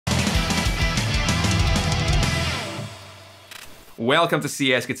Welcome to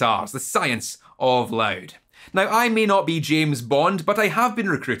CSGuitars, the science of loud. Now, I may not be James Bond, but I have been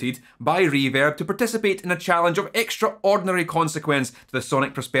recruited by Reverb to participate in a challenge of extraordinary consequence to the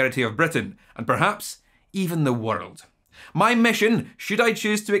sonic prosperity of Britain, and perhaps even the world. My mission, should I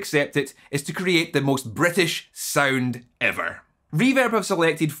choose to accept it, is to create the most British sound ever. Reverb have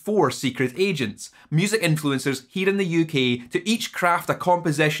selected 4 secret agents, music influencers here in the UK, to each craft a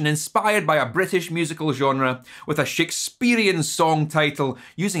composition inspired by a British musical genre with a Shakespearean song title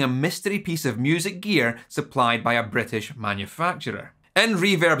using a mystery piece of music gear supplied by a British manufacturer. In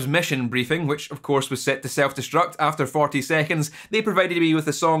Reverb's mission briefing, which of course was set to self-destruct after 40 seconds, they provided me with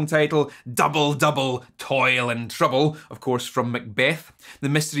the song title Double Double Toil and Trouble, of course from Macbeth, the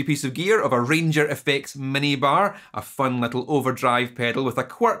mystery piece of gear of a Ranger Effects minibar, a fun little overdrive pedal with a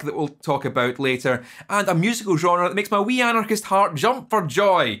quirk that we'll talk about later, and a musical genre that makes my wee anarchist heart jump for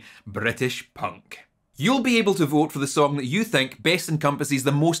joy, British punk. You'll be able to vote for the song that you think best encompasses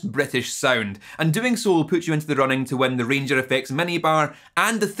the most British sound, and doing so will put you into the running to win the Ranger Effects minibar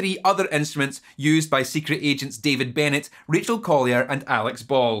and the 3 other instruments used by secret agents David Bennett, Rachel Collier and Alex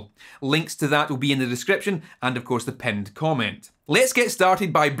Ball. Links to that will be in the description and of course the pinned comment. Let's get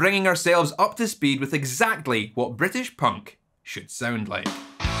started by bringing ourselves up to speed with exactly what British punk should sound like.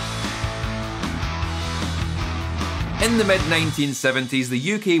 In the mid-1970s,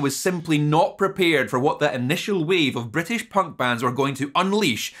 the UK was simply not prepared for what that initial wave of British punk bands were going to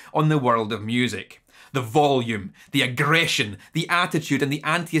unleash on the world of music. The volume, the aggression, the attitude and the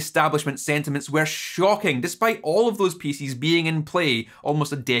anti-establishment sentiments were shocking, despite all of those pieces being in play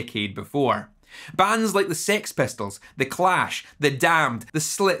almost a decade before. Bands like the Sex Pistols, The Clash, The Damned, The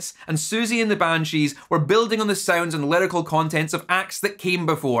Slits and Susie and the Banshees were building on the sounds and lyrical contents of acts that came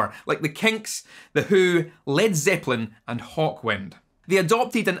before, like The Kinks, The Who, Led Zeppelin and Hawkwind. They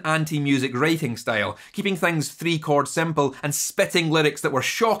adopted an anti-music writing style, keeping things 3-chord simple and spitting lyrics that were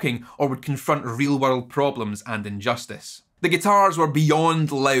shocking or would confront real-world problems and injustice. The guitars were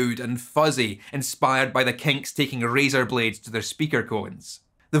beyond loud and fuzzy, inspired by the Kinks taking razor blades to their speaker cones.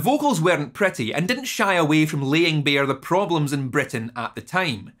 The vocals weren't pretty and didn't shy away from laying bare the problems in Britain at the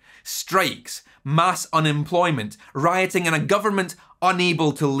time. Strikes, mass unemployment, rioting and a government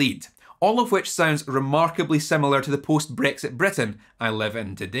unable to lead. All of which sounds remarkably similar to the post-Brexit Britain I live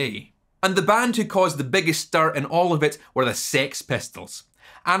in today. And the band who caused the biggest stir in all of it were the Sex Pistols.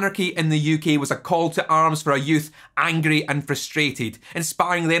 Anarchy in the UK was a call to arms for a youth angry and frustrated,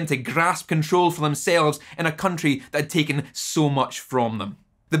 inspiring them to grasp control for themselves in a country that had taken so much from them.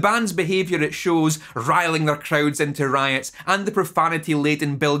 The band's behaviour at shows, riling their crowds into riots, and the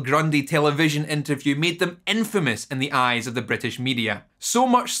profanity-laden Bill Grundy television interview made them infamous in the eyes of the British media. So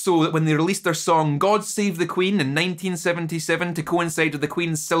much so that when they released their song God Save the Queen in 1977 to coincide with the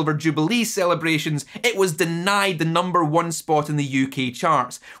Queen's Silver Jubilee celebrations, it was denied the #1 spot in the UK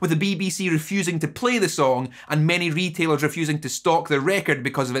charts, with the BBC refusing to play the song and many retailers refusing to stock the record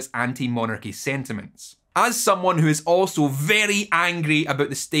because of its anti-monarchy sentiments. As someone who is also very angry about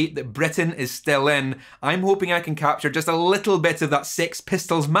the state that Britain is still in, I'm hoping I can capture just a little bit of that Sex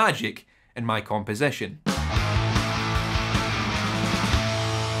Pistols magic in my composition.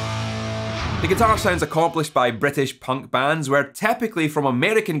 The guitar sounds accomplished by British punk bands were typically from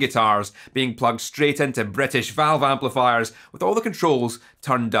American guitars being plugged straight into British valve amplifiers with all the controls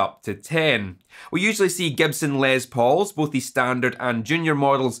turned up to 10. We usually see Gibson Les Pauls, both the standard and junior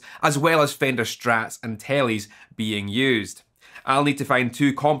models, as well as Fender Strats and Tellys being used. I'll need to find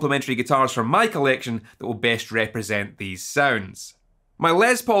 2 complementary guitars from my collection that will best represent these sounds. My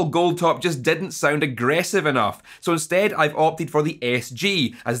Les Paul Gold Top just didn't sound aggressive enough, so instead I've opted for the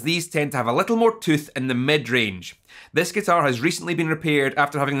SG, as these tend to have a little more tooth in the mid-range. This guitar has recently been repaired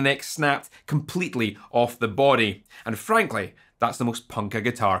after having the neck snapped completely off the body, and frankly, that's the most punk a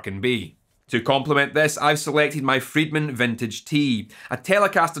guitar can be. To complement this, I've selected my Friedman Vintage T, a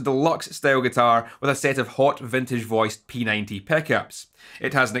Telecaster Deluxe style guitar with a set of hot vintage voiced P90 pickups.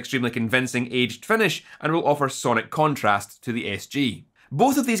 It has an extremely convincing aged finish and will offer sonic contrast to the SG.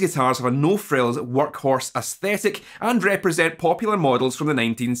 Both of these guitars have a no-frills workhorse aesthetic and represent popular models from the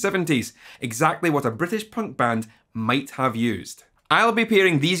 1970s, exactly what a British punk band might have used. I'll be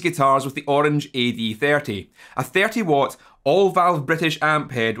pairing these guitars with the orange AD30, a 30-watt all-valve British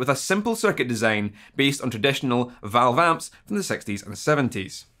amp head with a simple circuit design based on traditional valve amps from the 60s and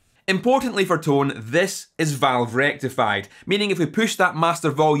 70s. Importantly for tone, this is valve rectified, meaning if we push that master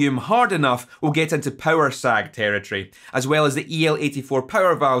volume hard enough, we'll get into power sag territory, as well as the EL84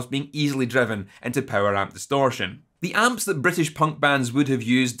 power valves being easily driven into power amp distortion. The amps that British punk bands would have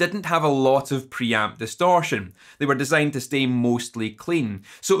used didn't have a lot of preamp distortion. They were designed to stay mostly clean.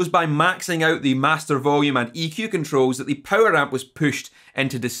 So it was by maxing out the master volume and EQ controls that the power amp was pushed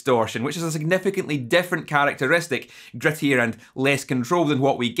into distortion, which is a significantly different characteristic, grittier and less control than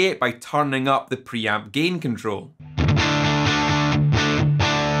what we get by turning up the preamp gain control.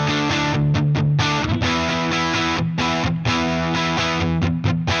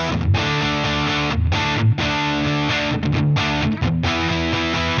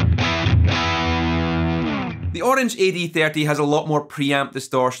 The Orange AD30 has a lot more preamp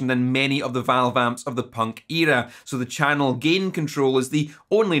distortion than many of the valve amps of the punk era, so the channel gain control is the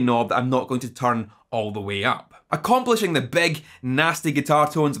only knob that I'm not going to turn all the way up. Accomplishing the big, nasty guitar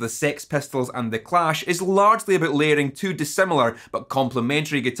tones of the Sex Pistols and The Clash is largely about layering two dissimilar but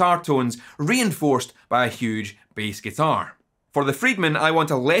complementary guitar tones reinforced by a huge bass guitar. For the Friedman, I want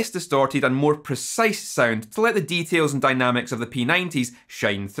a less distorted and more precise sound to let the details and dynamics of the P90s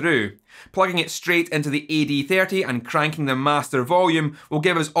shine through. Plugging it straight into the AD30 and cranking the master volume will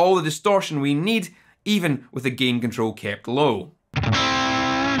give us all the distortion we need, even with the gain control kept low.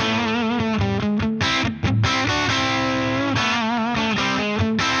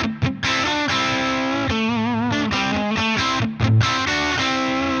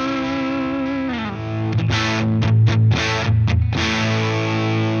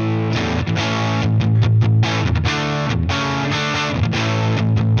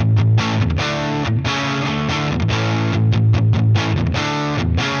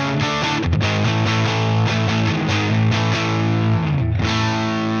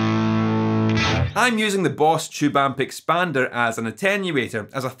 I'm using the Boss Tube Amp Expander as an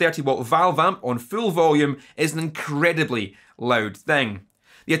attenuator, as a 30-watt valve amp on full volume is an incredibly loud thing.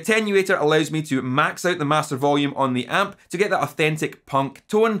 The attenuator allows me to max out the master volume on the amp to get that authentic punk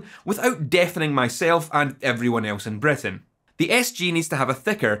tone without deafening myself and everyone else in Britain. The SG needs to have a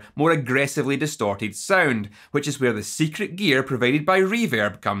thicker, more aggressively distorted sound, which is where the secret gear provided by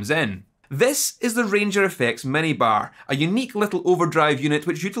Reverb comes in. This is the Ranger Effects minibar, a unique little overdrive unit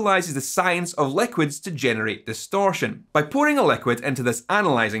which utilises the science of liquids to generate distortion. By pouring a liquid into this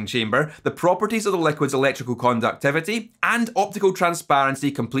analysing chamber, the properties of the liquid's electrical conductivity and optical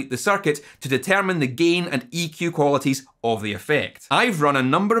transparency complete the circuit to determine the gain and EQ qualities of the effect. I've run a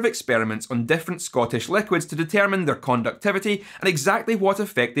number of experiments on different Scottish liquids to determine their conductivity and exactly what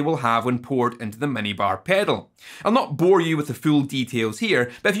effect they will have when poured into the minibar pedal. I'll not bore you with the full details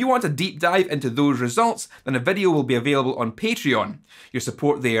here, but if you want a deep dive into those results, then a video will be available on Patreon. Your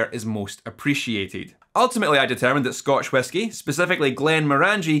support there is most appreciated. Ultimately, I determined that Scotch whisky, specifically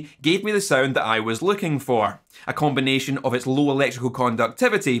Glenmorangie, gave me the sound that I was looking for, a combination of its low electrical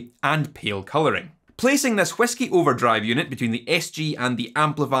conductivity and pale colouring. Placing this whisky overdrive unit between the SG and the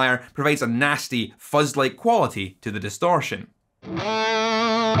amplifier provides a nasty, fuzz-like quality to the distortion.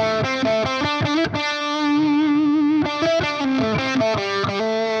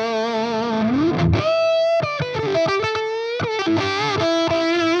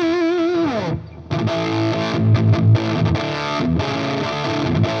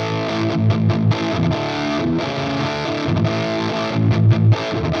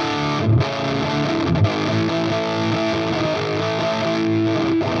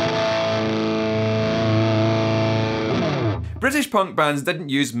 British punk bands didn't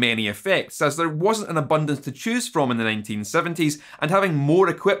use many effects, as there wasn't an abundance to choose from in the 1970s, and having more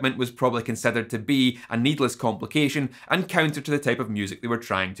equipment was probably considered to be a needless complication and counter to the type of music they were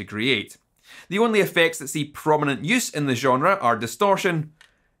trying to create. The only effects that see prominent use in the genre are distortion,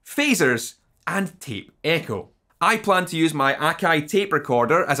 phasers, and tape echo. I plan to use my Akai tape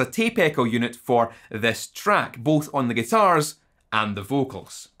recorder as a tape echo unit for this track, both on the guitars and the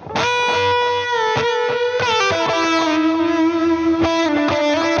vocals.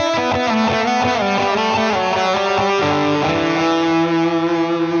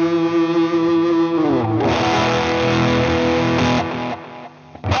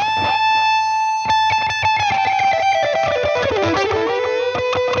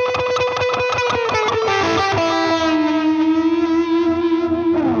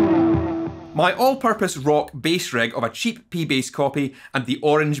 My all-purpose rock bass rig of a cheap P-Bass copy and the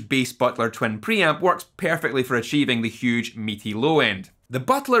orange Bass Butler twin preamp works perfectly for achieving the huge meaty low end. The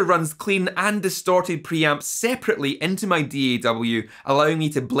Butler runs clean and distorted preamps separately into my DAW, allowing me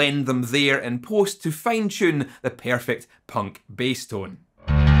to blend them there in post to fine-tune the perfect punk bass tone.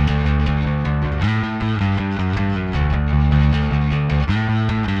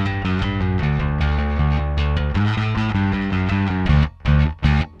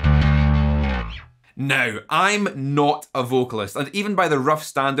 Now, I'm not a vocalist, and even by the rough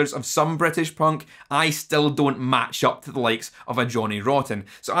standards of some British punk, I still don't match up to the likes of a Johnny Rotten,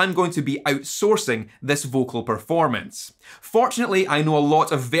 so I'm going to be outsourcing this vocal performance. Fortunately, I know a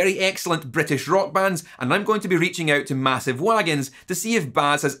lot of very excellent British rock bands, and I'm going to be reaching out to Massive Wagons to see if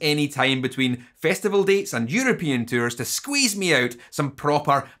Baz has any time between festival dates and European tours to squeeze me out some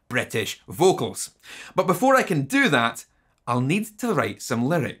proper British vocals. But before I can do that, I'll need to write some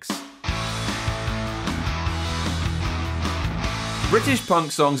lyrics. British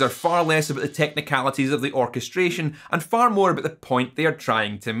punk songs are far less about the technicalities of the orchestration and far more about the point they are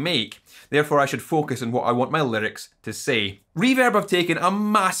trying to make. Therefore, I should focus on what I want my lyrics to say. Reverb have taken a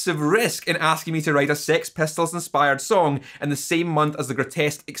massive risk in asking me to write a Sex Pistols-inspired song in the same month as the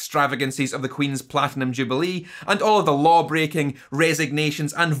grotesque extravagancies of the Queen's Platinum Jubilee and all of the law-breaking,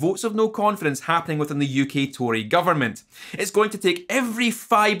 resignations and votes of no confidence happening within the UK Tory government. It's going to take every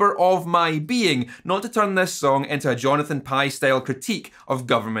fibre of my being not to turn this song into a Jonathan Pye-style critique of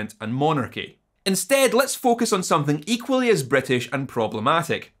government and monarchy. Instead, let's focus on something equally as British and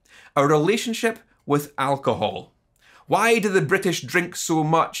problematic: our relationship with alcohol. Why do the British drink so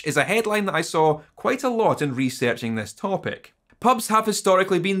much is a headline that I saw quite a lot in researching this topic. Pubs have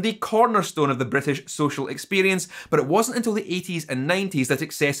historically been the cornerstone of the British social experience, but it wasn't until the 80s and 90s that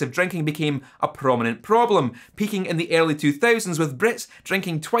excessive drinking became a prominent problem, peaking in the early 2000s with Brits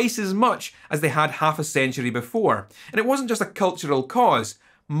drinking twice as much as they had half a century before. And it wasn't just a cultural cause,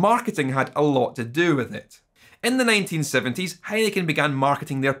 marketing had a lot to do with it. In the 1970s, Heineken began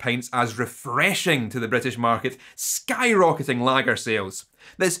marketing their pints as refreshing to the British market, skyrocketing lager sales.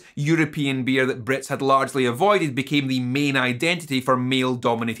 This European beer that Brits had largely avoided became the main identity for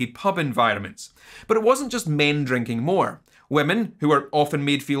male-dominated pub environments. But it wasn't just men drinking more. Women, who were often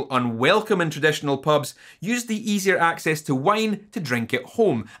made feel unwelcome in traditional pubs, used the easier access to wine to drink at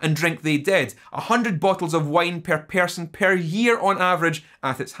home, and drink they did, 100 bottles of wine per person per year on average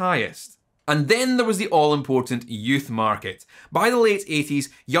at its highest. And then there was the all-important youth market. By the late 80s,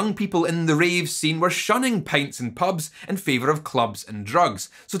 young people in the rave scene were shunning pints in pubs in favour of clubs and drugs.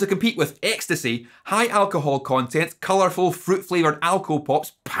 So to compete with ecstasy, high alcohol content, colourful fruit-flavoured alco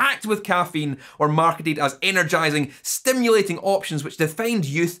pops packed with caffeine were marketed as energising, stimulating options which defined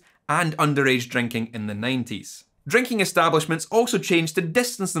youth and underage drinking in the 90s. Drinking establishments also changed to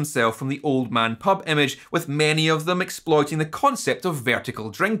distance themselves from the old man pub image, with many of them exploiting the concept of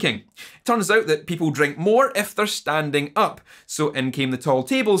vertical drinking. It turns out that people drink more if they're standing up, so in came the tall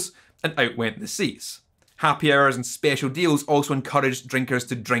tables and out went the seats. Happy hours and special deals also encouraged drinkers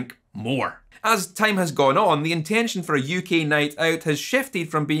to drink more. As time has gone on, the intention for a UK night out has shifted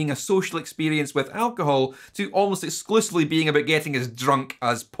from being a social experience with alcohol to almost exclusively being about getting as drunk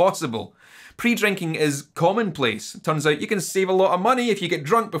as possible. Pre-drinking is commonplace. Turns out you can save a lot of money if you get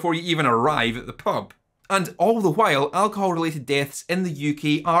drunk before you even arrive at the pub. And all the while, alcohol-related deaths in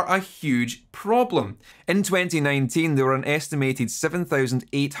the UK are a huge problem. In 2019, there were an estimated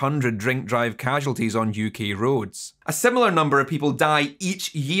 7,800 drink-drive casualties on UK roads. A similar number of people die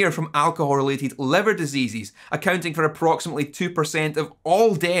each year from alcohol-related liver diseases, accounting for approximately 2% of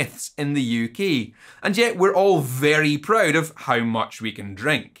all deaths in the UK. And yet we're all very proud of how much we can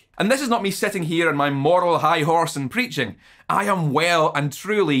drink. And this is not me sitting here on my moral high horse and preaching. I am well and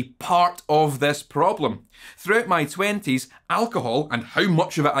truly part of this problem. Throughout my 20s, alcohol and how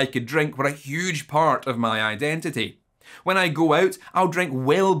much of it I could drink were a huge part of my identity. When I go out, I'll drink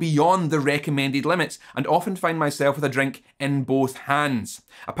well beyond the recommended limits and often find myself with a drink in both hands.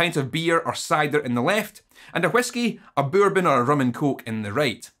 A pint of beer or cider in the left, and a whiskey, a bourbon or a rum and coke in the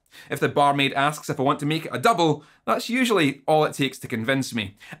right. If the barmaid asks if I want to make it a double, that's usually all it takes to convince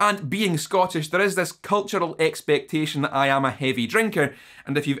me. And being Scottish, there is this cultural expectation that I am a heavy drinker,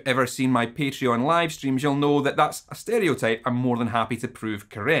 and if you've ever seen my Patreon live streams, you'll know that that's a stereotype I'm more than happy to prove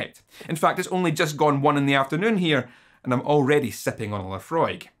correct. In fact, it's only just gone 1 in the afternoon here, and I'm already sipping on a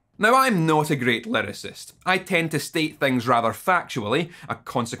Lafroig. Now, I'm not a great lyricist. I tend to state things rather factually, a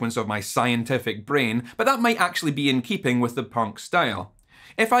consequence of my scientific brain, but that might actually be in keeping with the punk style.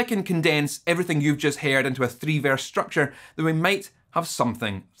 If I can condense everything you've just heard into a 3-verse structure, then we might have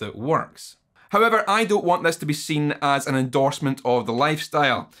something that works. However, I don't want this to be seen as an endorsement of the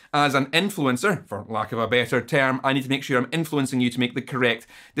lifestyle. As an influencer, for lack of a better term, I need to make sure I'm influencing you to make the correct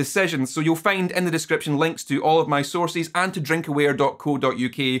decisions. So you'll find in the description links to all of my sources and to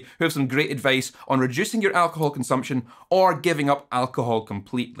drinkaware.co.uk, who have some great advice on reducing your alcohol consumption or giving up alcohol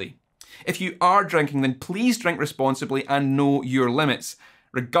completely. If you are drinking, then please drink responsibly and know your limits,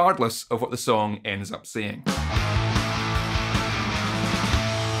 regardless of what the song ends up saying.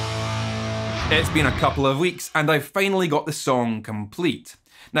 It's been a couple of weeks and I've finally got the song complete.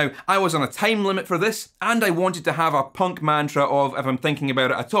 Now, I was on a time limit for this, and I wanted to have a punk mantra of, if I'm thinking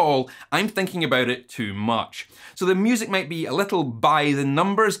about it at all, I'm thinking about it too much. So the music might be a little by the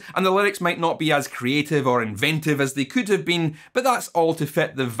numbers, and the lyrics might not be as creative or inventive as they could have been, but that's all to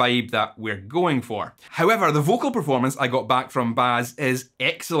fit the vibe that we're going for. However, the vocal performance I got back from Baz is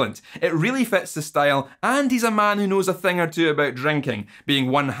excellent. It really fits the style, and he's a man who knows a thing or two about drinking, being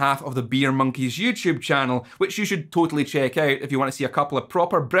one half of the Beer Monkeys YouTube channel, which you should totally check out if you want to see a couple of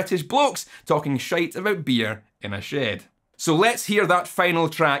proper British blokes talking shite about beer in a shed. So let's hear that final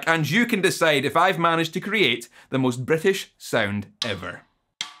track, and you can decide if I've managed to create the most British sound ever.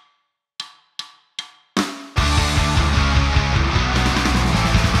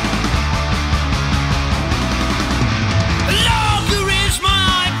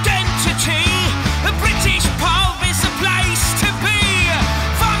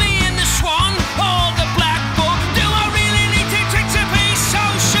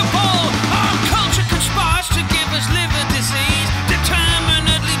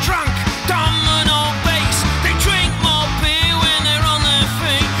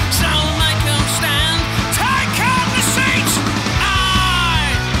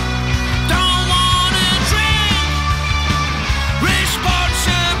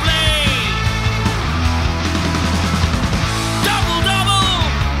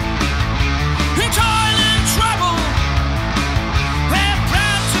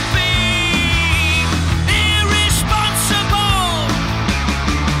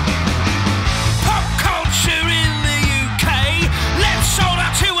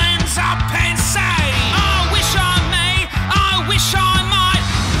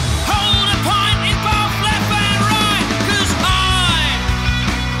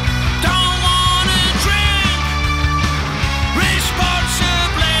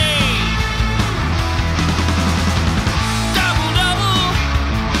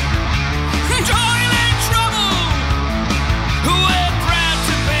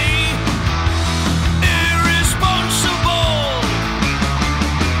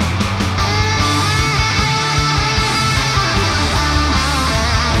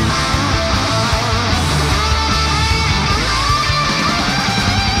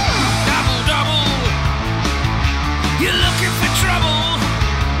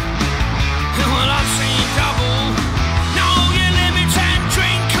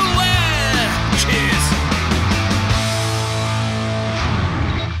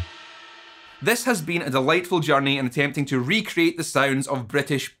 This has been a delightful journey in attempting to recreate the sounds of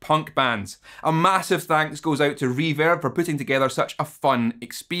British punk bands. A massive thanks goes out to Reverb for putting together such a fun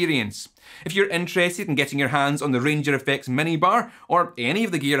experience. If you're interested in getting your hands on the Ranger Effects minibar, or any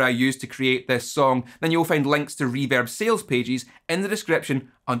of the gear I used to create this song, then you'll find links to Reverb sales pages in the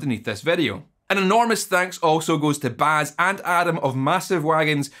description underneath this video. An enormous thanks also goes to Baz and Adam of Massive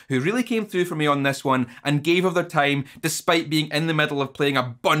Wagons, who really came through for me on this one and gave of their time despite being in the middle of playing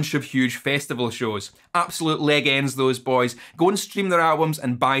a bunch of huge festival shows. Absolute leg ends, those boys. Go and stream their albums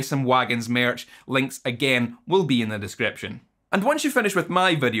and buy some Wagons merch. Links, again, will be in the description. And once you finish with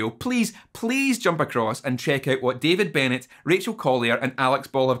my video, please jump across and check out what David Bennett, Rachel Collier and Alex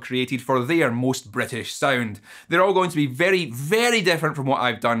Ball have created for their most British sound. They're all going to be very, very different from what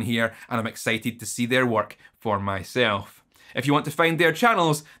I've done here, and I'm excited to see their work for myself. If you want to find their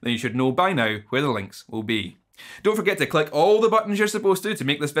channels, then you should know by now where the links will be. Don't forget to click all the buttons you're supposed to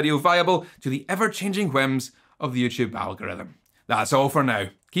make this video viable to the ever-changing whims of the YouTube algorithm. That's all for now.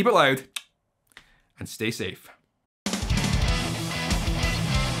 Keep it loud and stay safe.